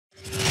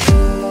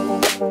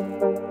Walberto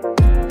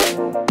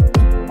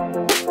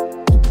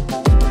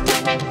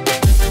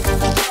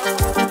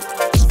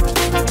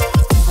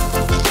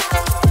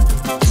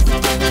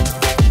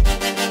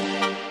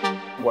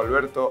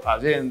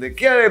Allende,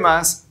 que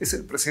además es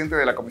el presidente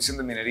de la Comisión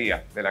de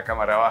Minería de la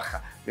Cámara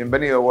Baja.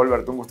 Bienvenido,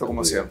 Walberto, un gusto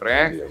como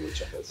siempre.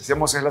 Muchas gracias.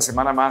 Decíamos, es la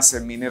semana más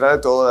minera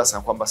de todas.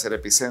 San Juan va a ser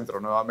epicentro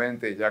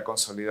nuevamente, ya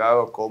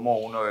consolidado como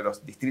uno de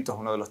los distritos,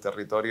 uno de los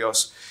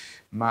territorios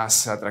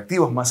más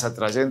atractivos, más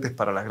atrayentes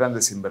para las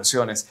grandes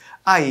inversiones.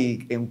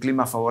 Hay un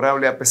clima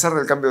favorable a pesar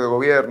del cambio de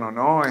gobierno,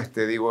 ¿no?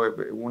 Digo,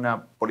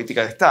 una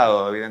política de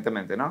Estado,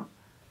 evidentemente, ¿no?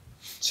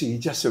 Sí,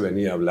 ya se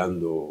venía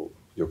hablando,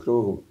 yo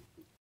creo,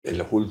 en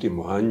los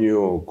últimos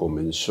años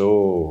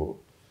comenzó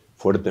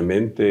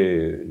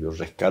fuertemente, yo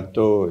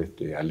rescato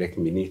al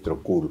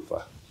exministro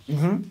Culfa.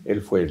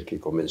 Él fue el que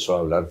comenzó a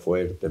hablar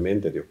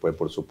fuertemente, después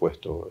por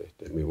supuesto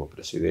el mismo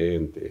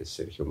presidente,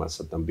 Sergio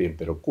Massa también,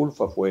 pero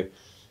Culfa fue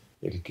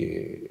el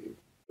que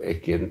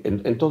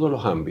en todos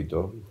los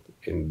ámbitos,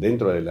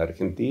 dentro de la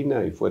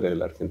Argentina y fuera de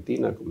la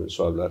Argentina,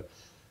 comenzó a hablar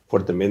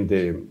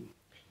fuertemente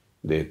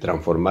de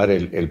transformar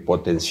el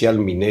potencial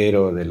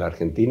minero de la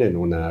Argentina en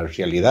una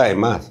realidad.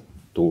 Además,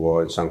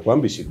 estuvo en San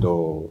Juan,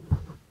 visitó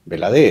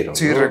Veladero.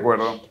 Sí, ¿no?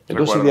 recuerdo.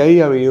 Entonces de ahí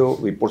había,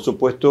 y por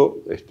supuesto,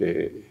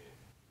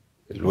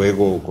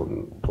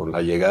 luego con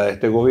la llegada de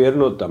este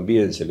gobierno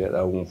también se le ha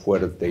dado un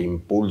fuerte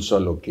impulso a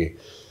lo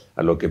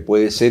que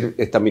puede ser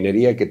esta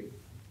minería que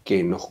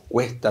nos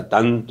cuesta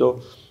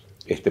tanto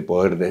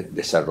poder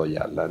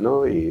desarrollarla,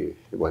 ¿no? Y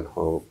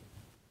bueno,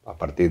 a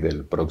partir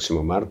del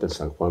próximo martes,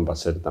 San Juan va a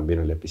ser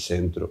también el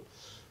epicentro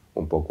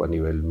un poco a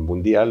nivel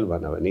mundial.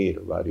 Van a venir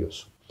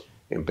varios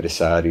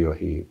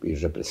empresarios y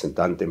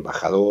representantes,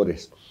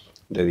 embajadores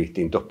de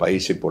distintos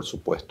países y por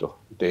supuesto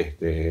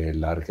desde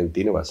la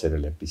Argentina va a ser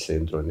el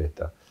epicentro en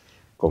esta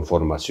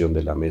conformación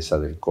de la mesa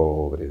del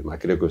cobre. Además,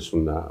 creo que es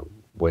una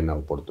buena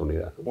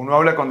oportunidad. Uno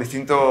habla con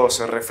distintos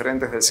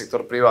referentes del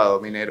sector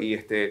privado minero y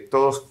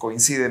todos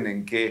coinciden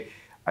en que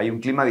hay un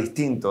clima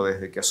distinto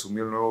desde que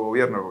asumió el nuevo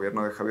gobierno, el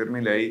gobierno de Javier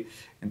Milei,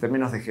 en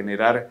términos de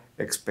generar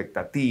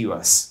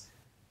expectativas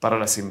para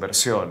las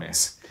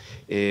inversiones.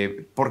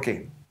 ¿Por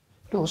qué?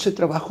 No, se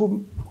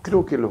trabajó,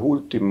 creo que los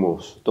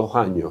últimos 2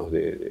 años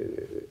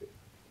de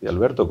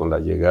Alberto, con la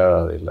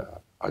llegada de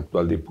la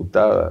actual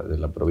diputada de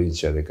la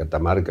provincia de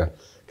Catamarca,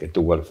 que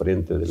estuvo al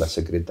frente de la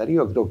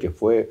Secretaría, creo que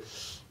fue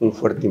un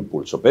fuerte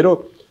impulso.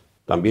 Pero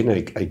también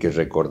hay que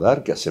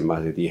recordar que hace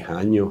más de 10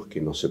 años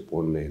que no se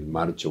pone en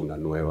marcha una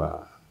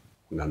nueva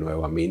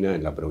mina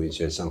en la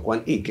provincia de San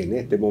Juan y que en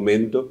este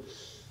momento,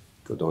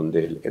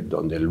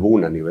 donde el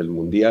boom a nivel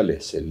mundial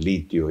es el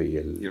litio y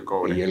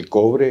el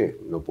cobre,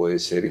 no puede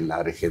ser en la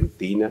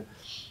Argentina,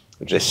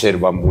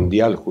 reserva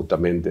mundial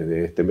justamente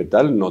de este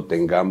metal, no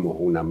tengamos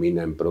una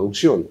mina en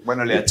producción.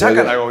 Bueno, le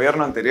achacan al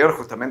gobierno anterior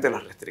justamente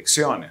las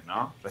restricciones,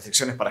 ¿no?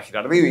 Restricciones para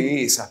girar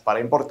divisas, para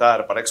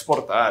importar, para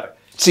exportar.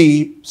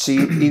 Sí,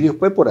 y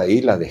después por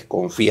ahí la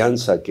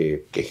desconfianza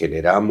que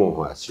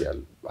generamos hacia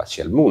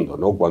el mundo,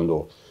 ¿no?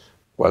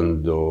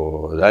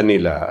 Cuando Dani,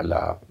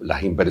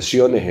 las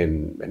inversiones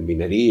en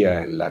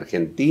minería en la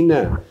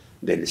Argentina,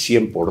 del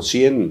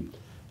 100%,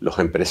 los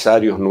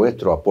empresarios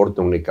nuestros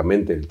aportan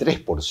únicamente el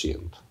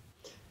 3%.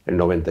 El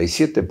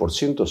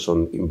 97%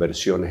 son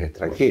inversiones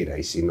extranjeras.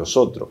 Y si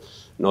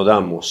nosotros no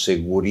damos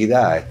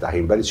seguridad a estas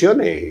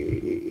inversiones,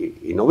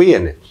 y no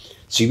viene.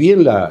 Si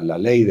bien la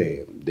ley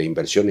de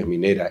inversiones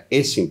mineras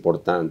es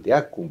importante,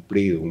 ha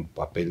cumplido un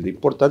papel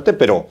importante,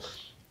 pero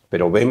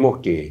vemos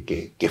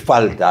que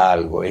falta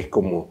algo, es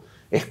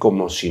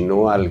como si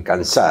no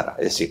alcanzara.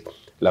 Es decir,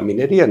 la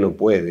minería no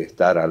puede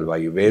estar al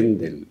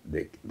vaivén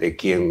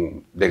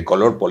del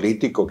color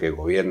político que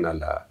gobierna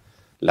la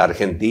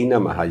Argentina,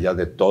 más allá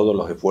de todos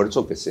los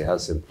esfuerzos que se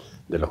hacen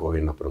de los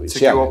gobiernos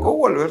provinciales. ¿Se equivocó,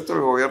 Walberto, el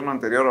gobierno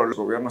anterior o los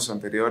gobiernos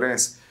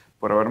anteriores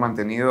por haber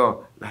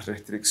mantenido las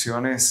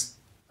restricciones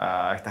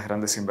a estas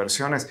grandes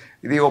inversiones?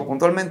 Y digo,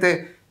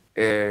 puntualmente,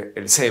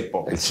 el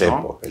cepo.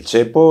 El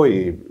cepo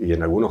y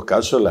en algunos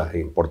casos las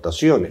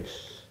importaciones.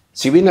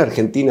 Si bien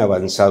Argentina ha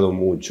avanzado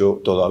mucho,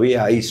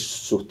 todavía hay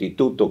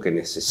sustitutos que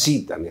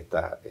necesitan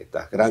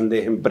estas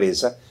grandes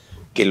empresas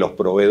que los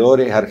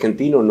proveedores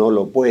argentinos no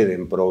lo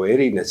pueden proveer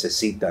y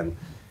necesitan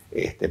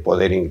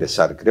poder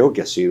ingresar. Creo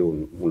que ha sido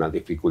una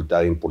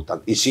dificultad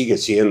importante y sigue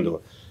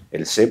siendo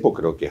el cepo,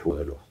 creo que es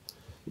uno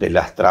de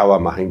las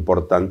trabas más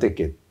importantes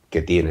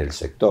que tiene el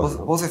sector,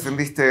 ¿no? Vos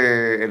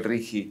defendiste el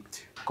RIGI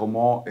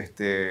como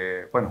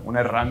una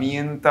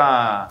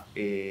herramienta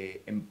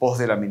en pos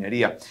de la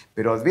minería,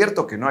 pero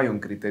advierto que no hay un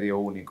criterio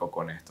único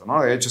con esto,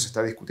 ¿no? De hecho, se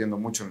está discutiendo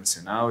mucho en el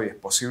Senado y es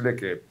posible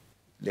que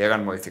le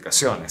hagan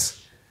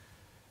modificaciones.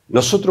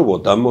 Nosotros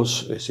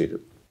votamos, es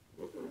decir,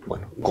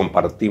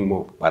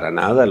 compartimos para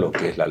nada lo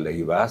que es la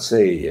ley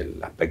base y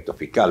el aspecto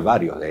fiscal,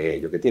 varios de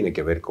ellos, que tienen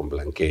que ver con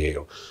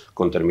blanqueo,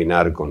 con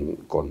terminar con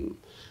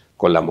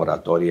la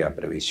moratoria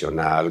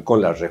previsional,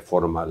 con la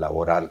reforma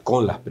laboral,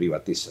 con las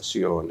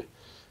privatizaciones,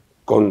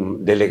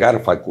 con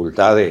delegar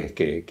facultades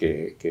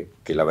que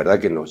la verdad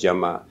que nos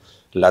llama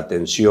la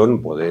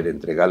atención, poder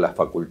entregar las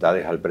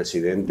facultades al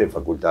presidente,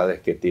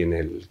 facultades que tiene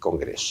el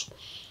Congreso.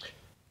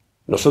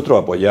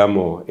 Nosotros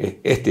apoyamos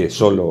este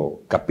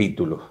solo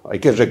capítulo. Hay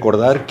que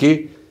recordar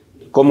que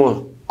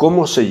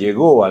cómo se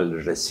llegó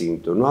al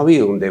recinto. No ha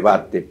habido un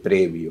debate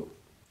previo.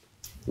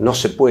 No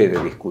se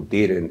puede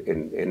discutir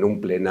en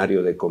un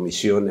plenario de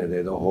comisiones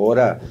de 2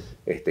 horas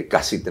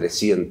casi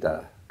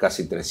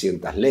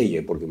 300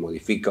 leyes, porque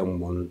modifica un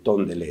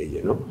montón de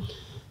leyes, ¿no?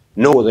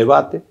 No hubo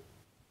debate.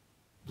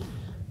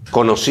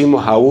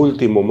 Conocimos a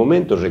último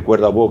momento,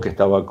 recuerda vos que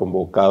estaba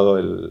convocado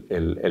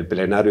el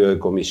plenario de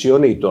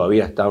comisiones y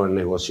todavía estaban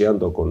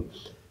negociando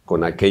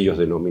con aquellos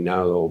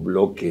denominados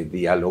bloques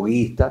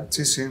dialoguistas.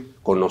 Sí, sí.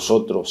 Con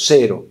nosotros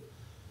cero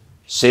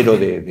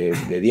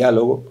de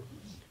diálogo.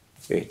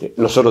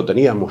 Nosotros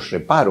teníamos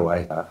reparo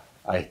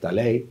a esta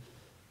ley.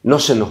 No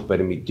se nos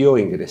permitió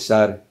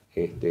ingresar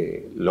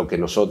lo que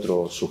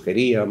nosotros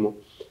sugeríamos.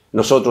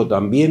 Nosotros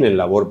también en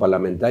labor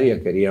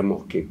parlamentaria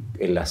queríamos que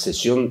en la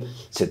sesión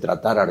se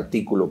tratara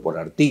artículo por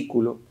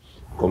artículo.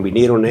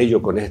 Convinieron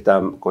ellos con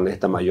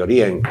esta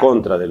mayoría en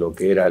contra de lo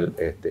que era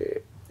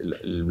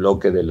el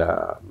bloque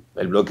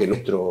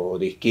nuestro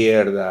de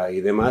izquierda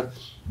y demás,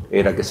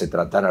 era que se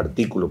tratara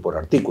artículo por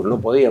artículo. No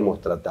podíamos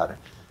tratar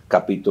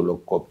capítulo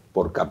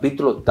por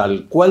capítulo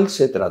tal cual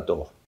se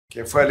trató.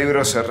 Que fue a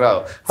libro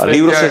cerrado. A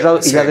libro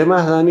cerrado. Sí. Y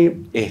además,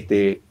 Dani,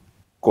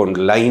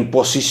 con la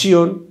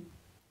imposición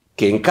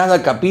que en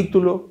cada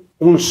capítulo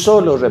un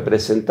solo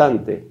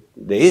representante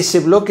de ese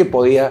bloque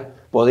podía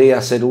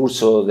hacer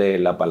uso de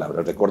la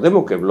palabra.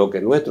 Recordemos que el bloque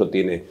nuestro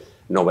tiene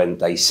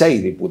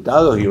 96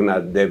 diputados y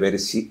una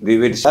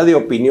diversidad de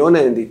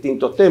opiniones en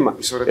distintos temas.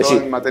 Y sobre todo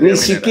en materia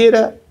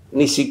minera.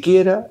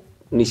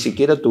 Ni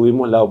siquiera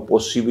tuvimos la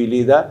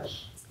posibilidad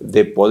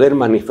de poder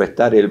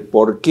manifestar el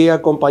por qué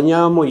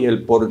acompañábamos y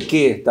el por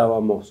qué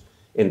estábamos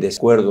en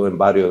desacuerdo en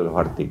varios de los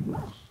artículos.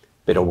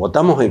 Pero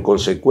votamos en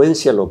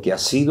consecuencia lo que ha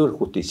sido el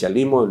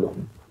justicialismo de los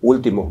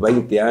últimos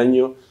 20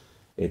 años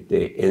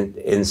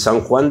en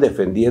San Juan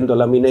defendiendo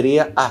la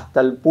minería hasta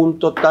el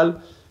punto tal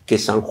que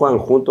San Juan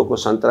junto con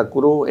Santa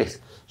Cruz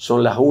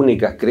son las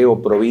únicas,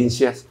 creo,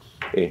 provincias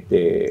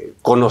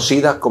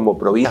conocidas como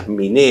provincias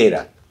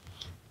mineras.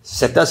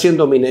 ¿Se está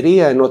haciendo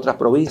minería en otras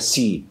provincias?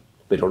 Sí,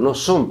 pero no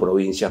son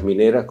provincias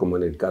mineras como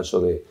en el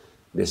caso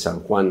de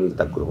San Juan y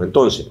Santa Cruz.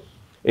 Entonces,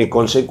 en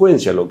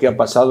consecuencia, lo que ha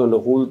pasado en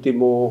los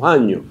últimos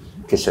años,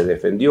 que se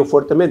defendió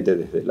fuertemente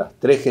desde las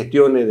 3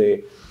 gestiones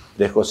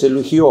de José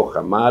Luis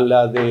Gioja,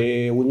 mala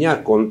de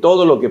Uñac, con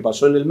todo lo que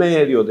pasó en el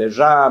medio,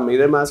 derrame y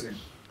demás, sí.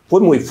 Fue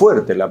muy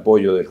fuerte el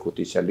apoyo del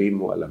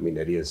justicialismo a la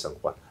minería en San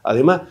Juan.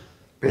 Además,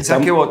 ¿pensás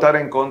que votar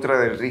en contra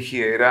del RIGI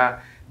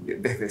era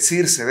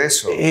desdecirse de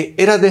eso?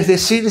 Era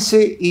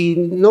desdecirse y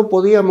no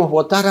podíamos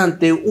votar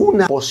ante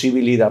una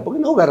posibilidad,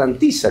 porque no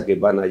garantiza que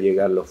van a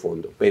llegar los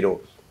fondos,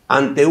 pero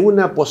ante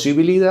una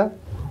posibilidad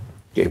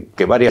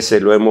que varias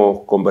veces lo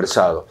hemos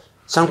conversado.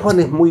 San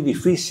Juan es muy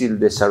difícil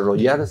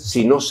desarrollar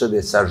si no se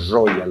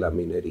desarrolla la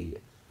minería.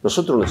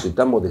 Nosotros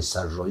necesitamos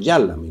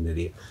desarrollar la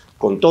minería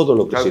con todo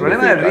lo que significa. El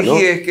problema del RIGI, ¿no?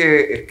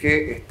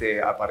 es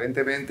que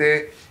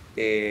aparentemente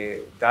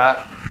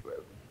da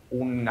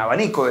un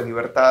abanico de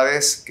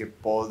libertades que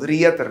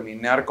podría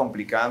terminar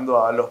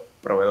complicando a los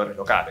proveedores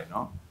locales,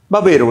 ¿no? Va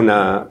a haber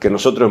una que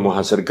nosotros hemos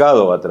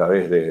acercado a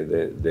través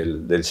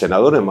del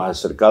senador, hemos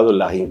acercado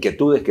las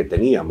inquietudes que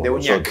teníamos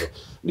nosotros.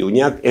 De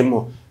Uñac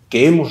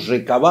que hemos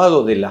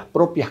recabado de las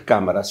propias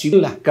cámaras. Si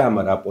las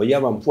cámaras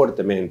apoyaban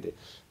fuertemente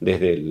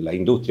desde la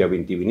industria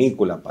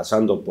vitivinícola,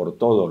 pasando por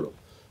todos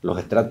los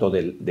estratos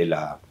de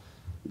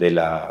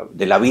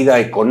la vida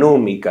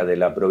económica de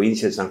la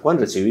provincia de San Juan,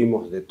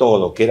 recibimos de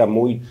todo, que era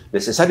muy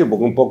necesario,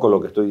 porque un poco lo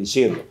que estoy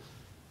diciendo,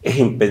 es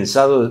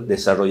impensado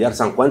desarrollar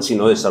San Juan si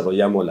no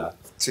desarrollamos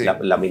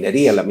la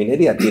minería. La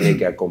minería tiene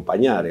que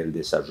acompañar el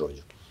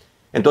desarrollo.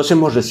 Entonces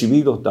hemos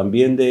recibido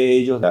también de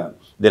ellos,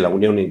 de la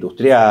Unión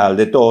Industrial,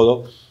 de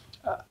todo,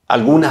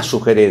 algunas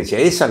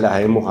sugerencias. Esas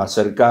las hemos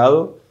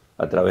acercado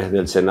a través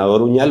del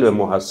senador Uñal, lo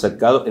hemos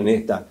acercado en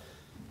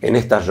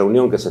esta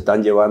reunión que se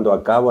están llevando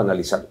a cabo,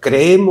 analizando.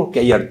 Creemos que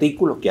hay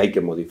artículos que hay que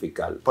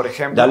modificar. Por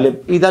ejemplo.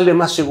 Darle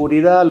más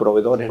seguridad a los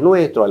proveedores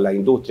nuestros, a la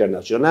industria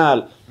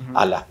nacional,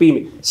 a las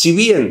pymes. Si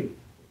bien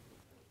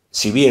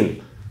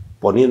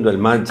poniendo en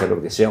marcha lo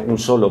que sea un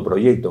solo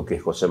proyecto, que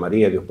es José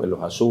María y después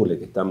Los Azules,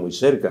 que está muy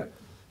cerca,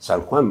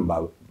 San Juan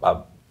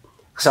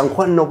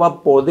no va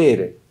a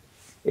poder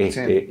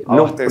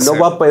no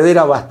va a poder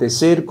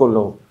abastecer con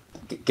lo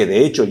que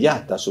de hecho ya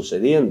está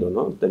sucediendo,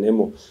 ¿no?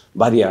 Tenemos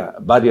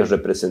varios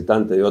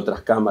representantes de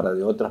otras cámaras,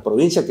 de otras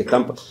provincias que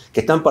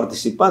están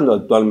participando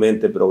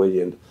actualmente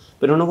proveyendo,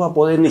 pero no va a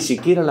poder ni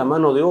siquiera la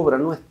mano de obra.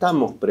 No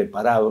estamos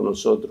preparados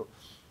nosotros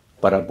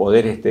para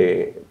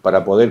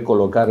poder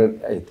colocar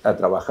a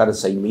trabajar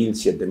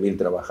 6.000, 7.000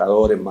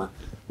 trabajadores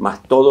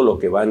más todo lo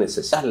que va a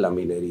necesitar la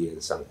minería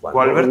en San Juan.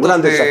 Walberto, un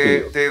gran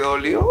desafío. ¿Te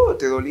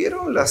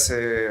dolieron las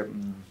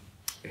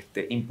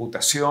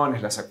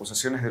imputaciones, las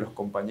acusaciones de los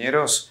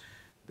compañeros,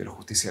 de los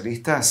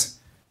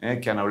justicialistas,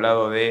 que han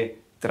hablado de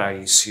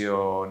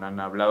traición, han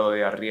hablado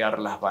de arriar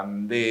las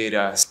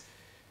banderas?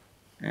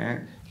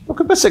 Lo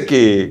que pasa es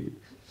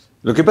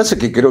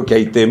que creo que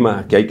hay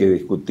temas que hay que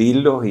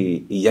discutirlos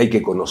y hay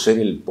que conocer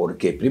el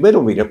porqué.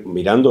 Primero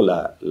mirando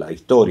la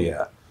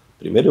historia,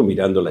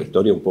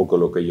 un poco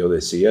lo que yo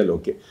decía,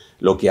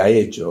 lo que ha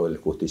hecho el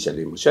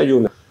justicialismo. Si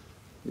hay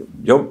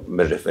yo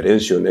me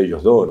referencio en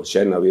ellos dos, si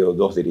han habido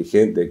dos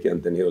dirigentes que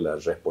han tenido la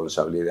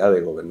responsabilidad de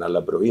gobernar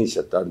la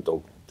provincia,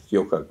 tanto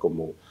Gioja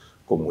como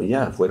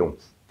Uñá, fueron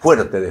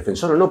fuertes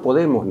defensores. No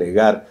podemos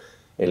negar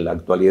en la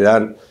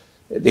actualidad,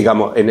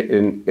 digamos,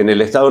 en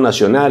el Estado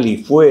Nacional y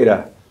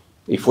fuera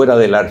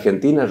de la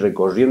Argentina,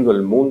 recorriendo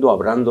el mundo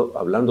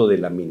hablando de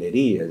la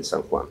minería en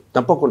San Juan.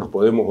 Tampoco nos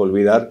podemos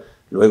olvidar,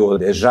 luego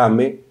del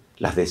derrame,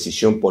 la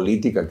decisión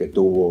política que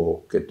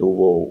tuvo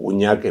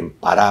Uñac en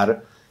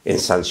parar, en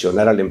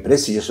sancionar a la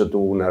empresa, y eso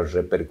tuvo una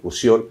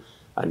repercusión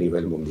a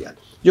nivel mundial.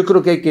 Yo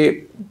creo que hay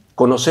que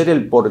conocer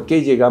el por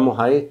qué llegamos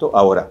a esto.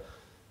 Ahora,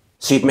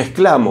 si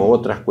mezclamos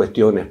otras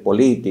cuestiones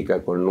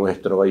políticas con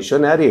nuestro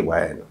visionario,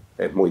 bueno,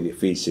 es muy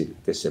difícil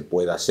que se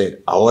pueda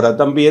hacer. Ahora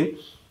también,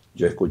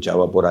 yo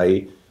escuchaba por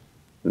ahí,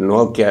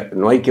 no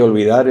hay que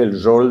olvidar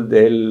el rol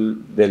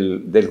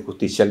del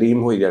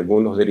justicialismo y de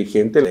algunos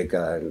dirigentes de la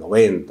década del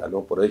 90,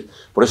 ¿no? Por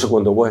eso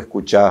cuando vos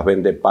escuchás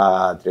Vende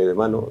Patria y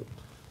demás,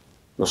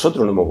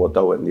 nosotros no hemos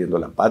votado vendiendo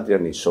la patria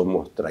ni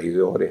somos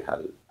traidores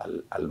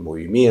al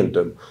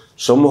movimiento.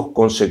 Somos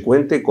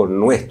consecuentes con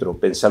nuestro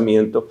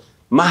pensamiento,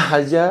 más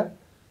allá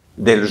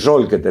del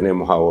rol que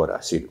tenemos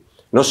ahora. ¿Sí?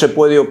 No se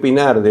puede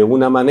opinar de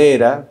una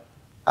manera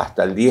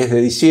hasta el 10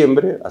 de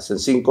diciembre, hace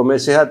 5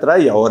 meses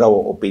atrás, y ahora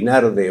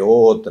opinar de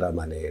otra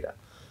manera.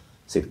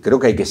 ¿Sí? Creo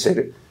que hay que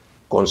ser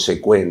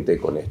consecuente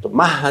con esto,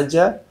 más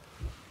allá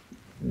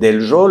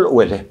del rol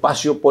o el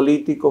espacio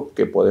político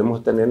que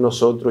podemos tener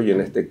nosotros, y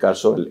en este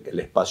caso el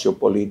espacio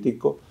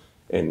político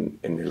en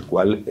el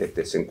cual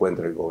se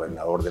encuentra el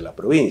gobernador de la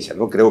provincia.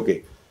 ¿No? Creo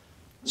que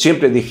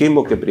siempre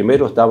dijimos que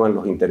primero estaban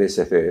los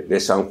intereses de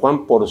San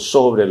Juan por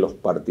sobre los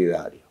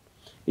partidarios.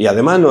 Y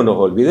además no nos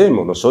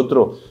olvidemos,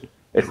 nosotros,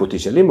 el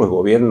justicialismo es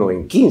gobierno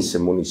en 15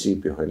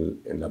 municipios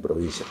en la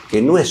provincia,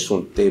 que no es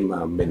un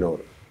tema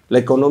menor. La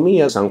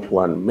economía de San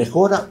Juan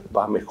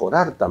va a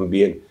mejorar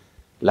también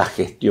la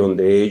gestión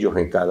de ellos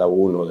en cada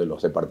uno de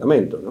los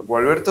departamentos, ¿no?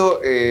 Walberto,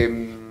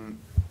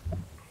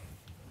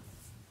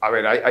 a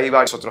ver, hay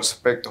varios otros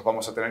aspectos,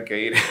 vamos a tener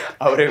que ir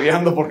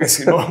abreviando porque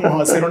si no vamos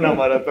a hacer una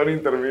maratón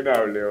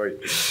interminable hoy.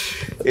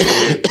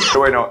 Pero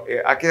bueno,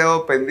 ha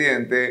quedado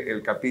pendiente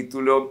el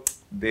capítulo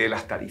de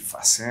las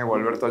tarifas.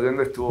 Walberto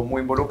Allende estuvo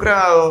muy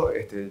involucrado,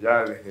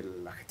 ya desde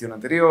la gestión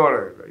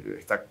anterior,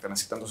 está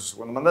transitando su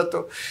segundo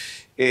mandato.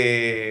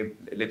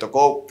 Le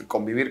tocó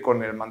convivir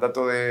con el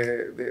mandato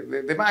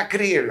de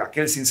Macri,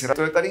 aquel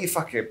sincerato de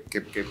tarifas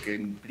que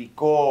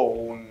implicó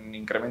un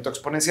incremento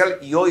exponencial,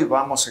 y hoy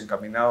vamos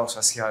encaminados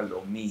hacia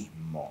lo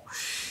mismo.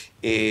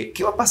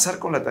 ¿Qué va a pasar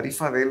con la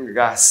tarifa del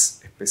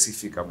gas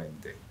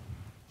específicamente?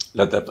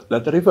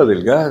 La tarifa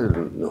del gas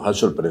nos ha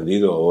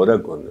sorprendido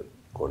ahora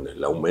con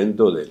el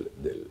aumento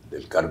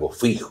del cargo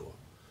fijo,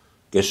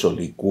 que eso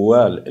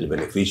licúa el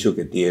beneficio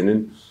que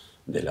tienen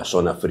de la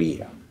zona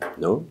fría,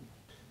 ¿no?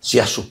 Se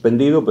ha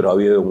suspendido, pero ha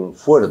habido un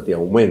fuerte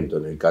aumento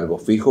en el cargo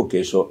fijo, que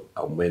eso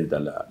aumenta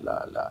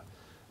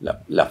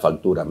la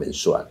factura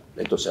mensual.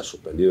 Esto se ha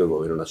suspendido el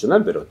gobierno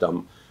nacional, pero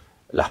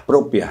las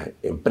propias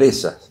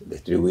empresas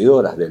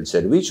distribuidoras del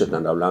servicio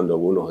están hablando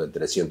algunos del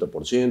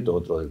 300%,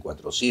 otros del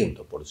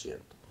 400%.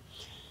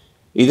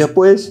 Y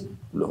después,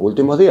 los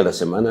últimos días, la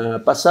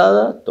semana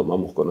pasada,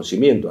 tomamos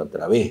conocimiento a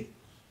través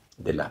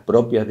de las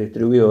propias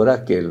distribuidoras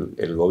que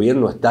el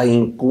gobierno está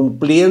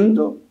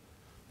incumpliendo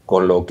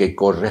con lo que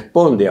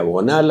corresponde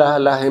abonar a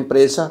las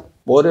empresas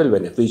por el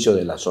beneficio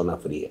de la zona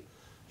fría.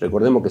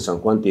 Recordemos que San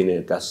Juan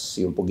tiene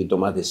casi un poquito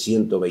más de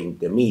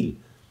 120.000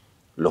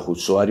 los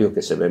usuarios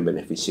que se ven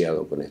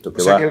beneficiados con esto. O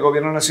sea que el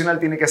gobierno nacional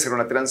tiene que hacer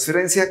una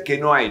transferencia que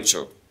no ha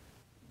hecho.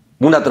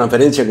 Una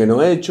transferencia que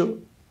no ha hecho.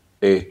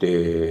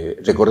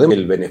 Recordemos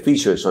que el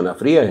beneficio de zona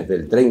fría es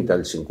del 30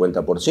 al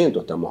 50%,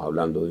 estamos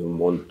hablando de un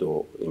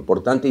monto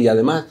importante, y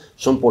además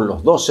son por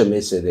los 12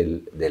 meses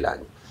del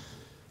año.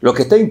 Lo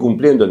que está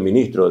incumpliendo el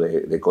ministro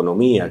de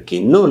Economía,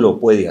 que no lo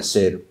puede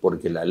hacer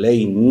porque la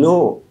ley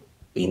no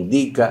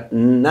indica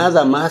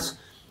nada más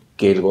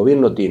que el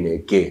gobierno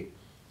tiene que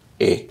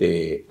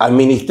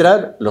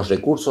administrar los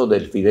recursos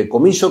del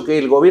fideicomiso, que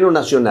el gobierno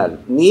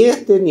nacional, ni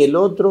este ni el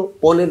otro,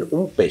 ponen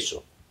un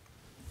peso.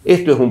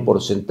 Esto es un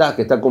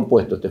porcentaje, está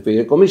compuesto este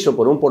fideicomiso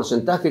por un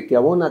porcentaje que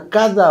abona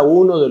cada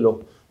uno de los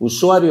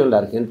usuarios en la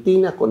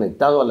Argentina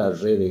conectado a la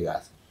red de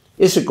gas.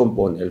 Ese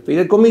compone el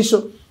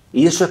fideicomiso,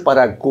 y eso es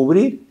para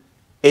cubrir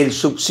el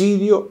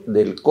subsidio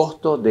del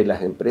costo de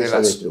las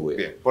empresas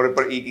distribuidoras.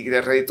 Bien, y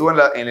que reditúan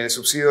en el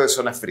subsidio de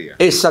zona fría.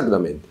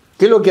 Exactamente.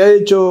 ¿Qué es lo que ha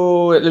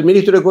hecho el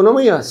ministro de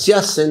Economía? Se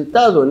ha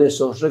sentado en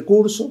esos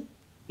recursos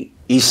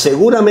y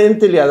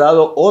seguramente le ha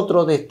dado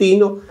otro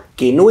destino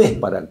que no es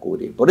para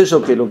cubrir. Por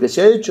eso que lo que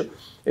se ha hecho,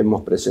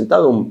 hemos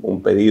presentado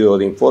un pedido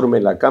de informe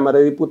en la Cámara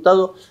de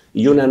Diputados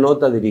y una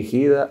nota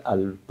dirigida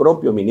al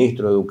propio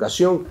ministro de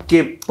Educación,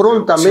 que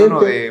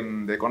prontamente...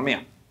 de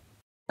Economía.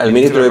 al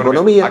ministro de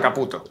Economía,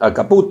 a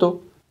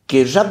Caputo,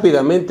 que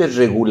rápidamente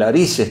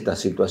regularice esta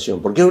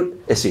situación. Porque,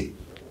 es decir,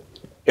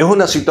 es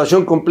una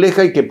situación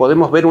compleja y que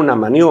podemos ver una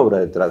maniobra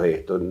detrás de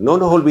esto. No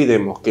nos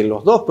olvidemos que en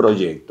los dos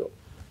proyectos,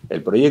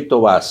 el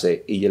proyecto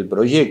base y el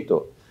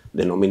proyecto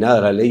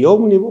denominada la ley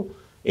ómnibus,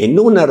 en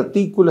un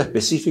artículo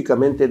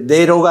específicamente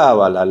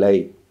derogaba la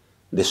ley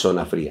de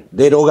zona fría,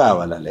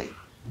 derogaba la ley.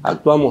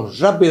 Actuamos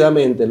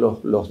rápidamente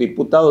los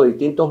diputados de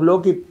distintos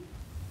bloques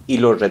y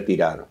lo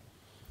retiraron.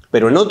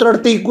 Pero en otro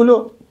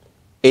artículo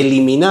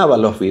eliminaba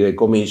los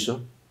fideicomisos,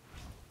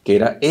 que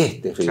era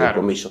este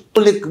fideicomiso.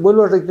 Claro.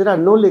 Vuelvo a reiterar,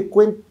 no le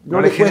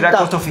genera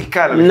costo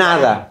fiscal.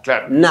 Nada,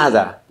 claro.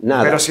 nada.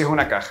 Pero sí es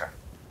una caja.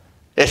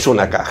 Es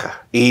una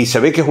caja. Y se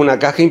ve que es una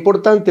caja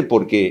importante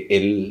porque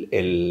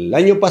el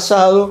año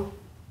pasado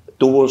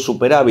tuvo un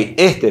superávit,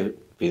 este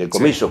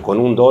fideicomiso, con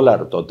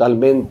 $1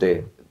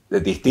 totalmente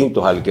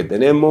distintos al que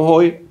tenemos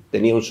hoy,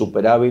 tenía un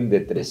superávit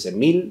de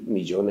 13.000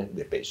 millones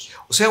de pesos.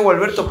 O sea,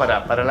 Walberto,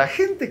 para la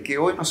gente que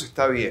hoy nos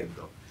está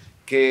viendo,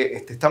 que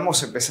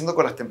estamos empezando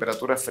con las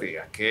temperaturas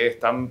frías, que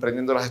están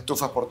prendiendo las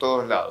estufas por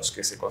todos lados,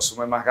 que se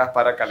consume más gas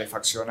para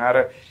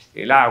calefaccionar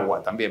el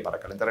agua también, para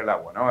calentar el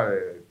agua, ¿no?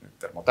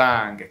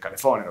 Termotanques,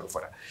 calefones, lo que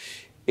fuera.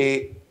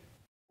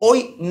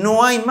 Hoy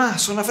no hay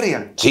más zona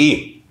fría.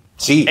 Sí.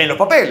 En los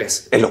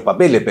papeles. En los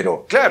papeles,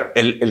 pero claro.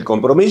 El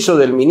compromiso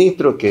del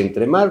ministro es que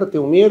entre martes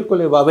o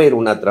miércoles va a haber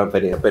una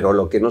transferencia, pero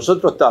lo que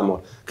nosotros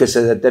estamos, que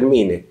se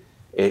determine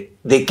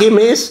de qué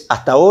mes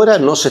hasta ahora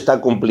no se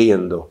está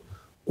cumpliendo,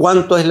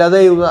 cuánto es la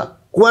deuda,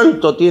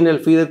 cuánto tiene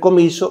el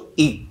fideicomiso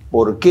y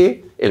por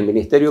qué el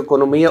Ministerio de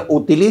Economía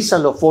utiliza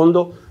los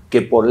fondos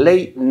que por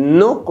ley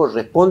no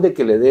corresponde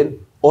que le den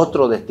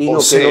otro destino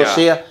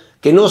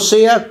que no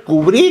sea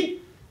cubrir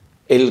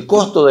el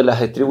costo de las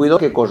distribuidoras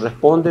que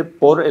corresponde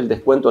por el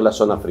descuento de la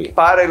zona fría.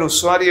 Para el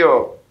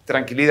usuario,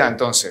 tranquilidad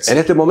entonces. ¿En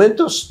este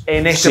momento?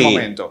 En este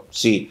momento.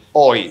 Sí.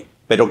 Hoy.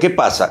 Pero ¿qué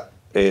pasa,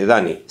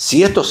 Dani?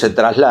 Si esto se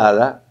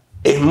traslada,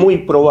 es muy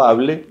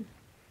probable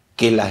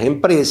que las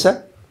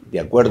empresas, de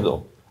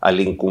acuerdo al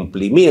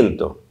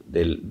incumplimiento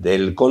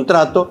del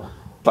contrato,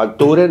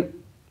 facturen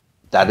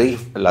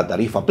la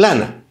tarifa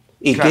plana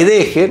y claro.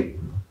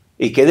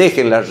 que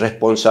dejen la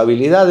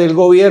responsabilidad del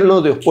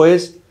gobierno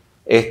después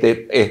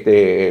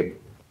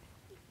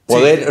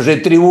poder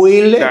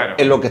retribuirle claro.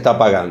 en lo que está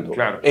pagando.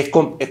 Claro. Es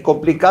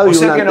complicado o y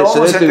sea un que nos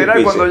vamos a enterar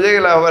difícil. Cuando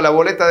llegue la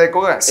boleta de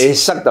Ecogas.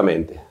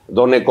 Exactamente.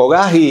 Don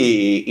Ecogas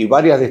y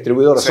varias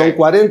distribuidoras. Sí. Son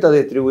 40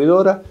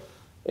 distribuidoras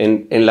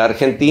en la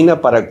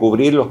Argentina para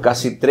cubrir los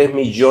casi 3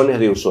 millones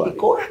de usuarios.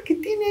 Ecogas que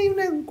tiene ahí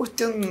una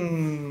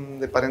cuestión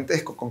de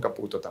parentesco con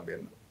Caputo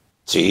también, ¿no?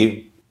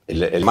 Sí.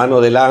 El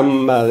hermano del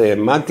AMBA de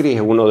Macri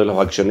es uno de los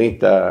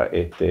accionistas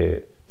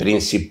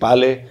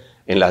principales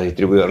en las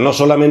distribuidoras, no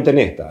solamente en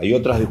esta, hay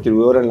otras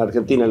distribuidoras en la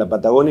Argentina, en la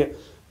Patagonia,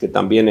 que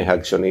también es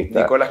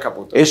accionista. Nicolás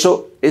Caputo.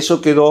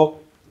 Eso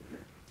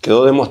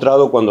quedó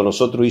demostrado cuando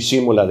nosotros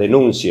hicimos la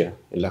denuncia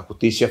en la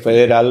justicia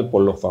federal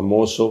por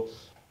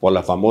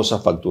la famosa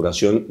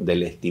facturación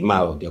del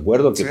estimado, ¿de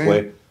acuerdo? Que sí.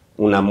 Fue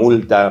una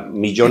multa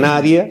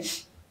millonaria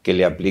que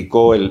le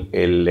aplicó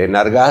el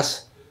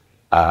Enargas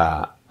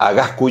a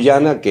Gas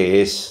Cuyana,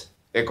 que es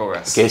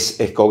Ecogas. Que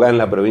es Escogas en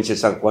la provincia de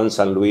San Juan,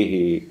 San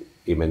Luis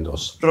y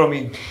Mendoza.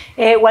 Romy.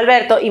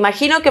 Walberto,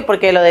 imagino que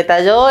porque lo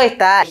detalló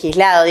está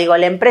legislado. Digo,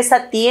 la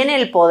empresa tiene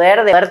el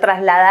poder de poder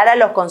trasladar a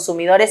los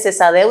consumidores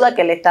esa deuda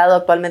que el Estado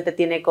actualmente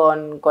tiene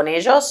con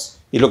ellos.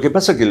 Y lo que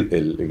pasa es que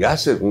el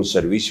gas es un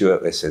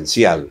servicio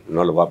esencial,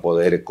 no lo va a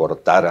poder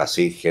cortar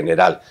así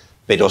general,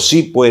 pero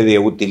sí puede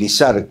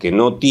utilizar que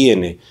no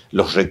tiene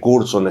los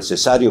recursos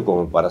necesarios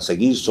como para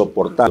seguir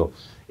soportando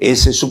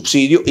ese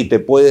subsidio y te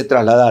puede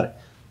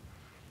trasladar.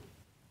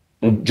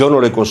 Yo no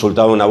le he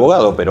consultado a un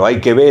abogado, pero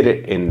hay que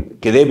ver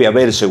que debe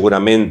haber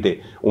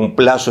seguramente un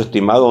plazo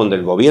estimado donde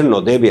el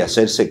gobierno debe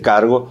hacerse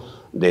cargo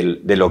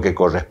de lo que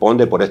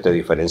corresponde por este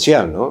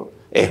diferencial, ¿no?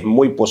 Es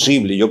muy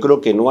posible, yo creo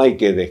que no hay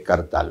que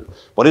descartarlo.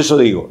 Por eso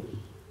digo,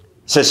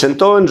 se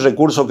sentó en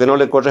recursos que no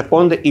le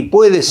corresponde y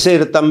puede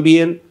ser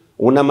también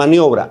una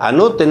maniobra a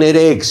no tener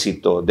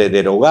éxito de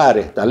derogar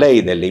esta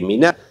ley, de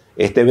eliminar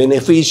este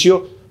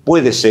beneficio,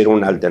 puede ser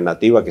una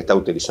alternativa que está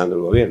utilizando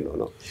el gobierno,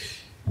 ¿no?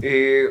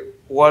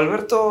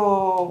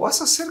 Walberto,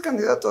 ¿vas a ser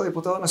candidato a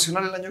diputado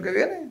nacional el año que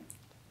viene?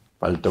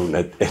 Falta una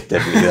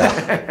eternidad.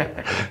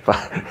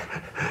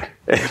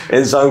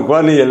 En San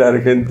Juan y en la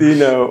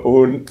Argentina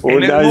un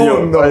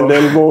año. En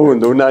el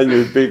mundo, un año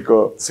y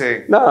pico. Sí.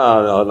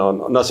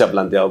 No se ha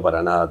planteado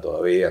para nada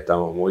todavía.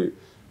 Estamos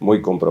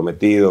muy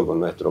comprometidos con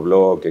nuestro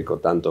bloque,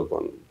 tanto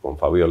con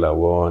Fabiola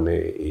Buone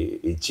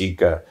y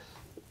Chica.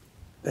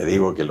 Te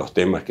digo que los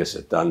temas que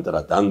se están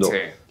tratando, sí.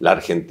 La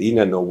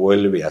Argentina no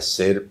vuelve a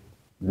ser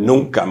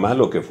nunca más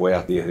lo que fue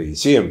a 10 de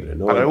diciembre,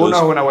 ¿no? Para algunos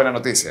es una buena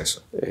noticia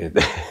eso.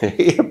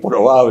 Es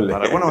probable.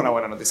 Para algunos es una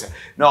buena noticia.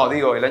 No,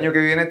 digo, el año que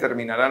viene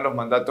terminarán los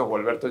mandatos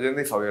Walberto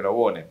Allende y Fabiola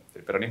Buone.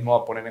 El peronismo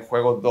va a poner en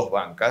juego 2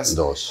 bancas.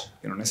 2.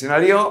 En un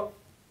escenario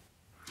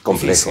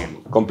complejo.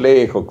 Difícil.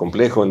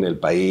 Complejo en el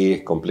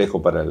país,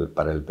 complejo para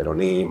el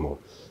peronismo,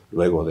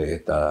 luego de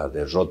esta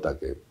derrota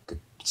que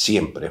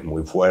siempre es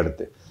muy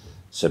fuerte.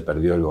 Se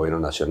perdió el gobierno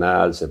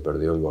nacional, se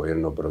perdió el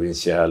gobierno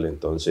provincial,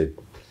 entonces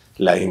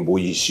la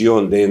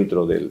imbullición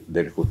dentro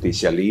del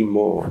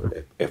justicialismo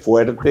es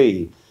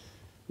fuerte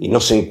y no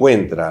se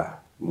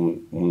encuentra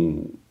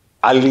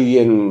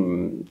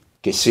alguien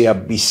que sea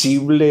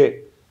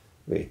visible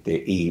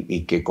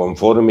y que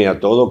conforme a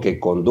todo, que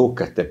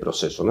conduzca este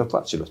proceso. No es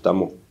fácil, lo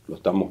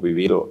estamos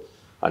viviendo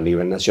a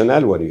nivel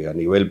nacional o a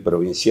nivel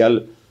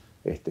provincial.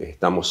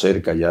 Estamos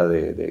cerca ya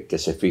de que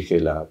se fije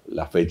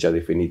la fecha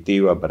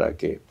definitiva para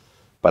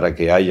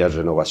que haya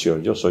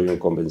renovación. Yo soy un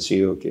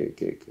convencido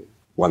que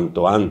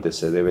cuanto antes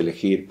se debe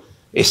elegir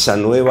esa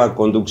nueva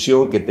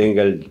conducción que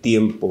tenga el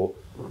tiempo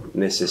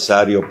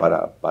necesario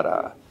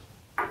para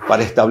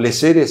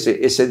establecer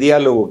ese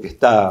diálogo que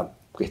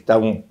está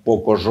un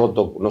poco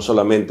roto, no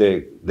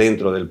solamente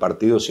dentro del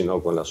partido,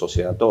 sino con la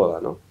sociedad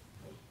toda, ¿no?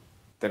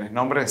 ¿Tenés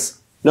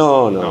nombres?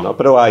 No,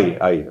 pero hay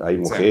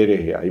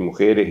mujeres, sí. Hay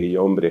mujeres y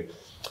hombres.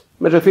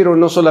 Me refiero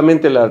no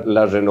solamente a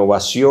la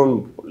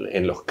renovación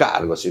en los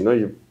cargos, sino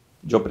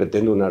yo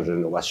pretendo una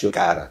renovación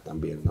cara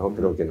también, ¿no?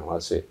 Creo que nos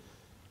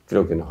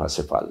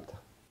hace falta.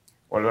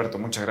 Walberto,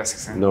 muchas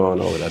gracias. No,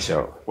 gracias.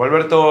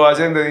 Walberto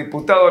Allende,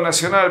 diputado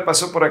nacional,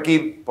 pasó por aquí,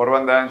 por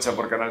Banda Ancha,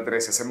 por Canal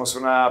 13. Hacemos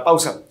una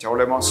pausa, ya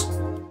volvemos.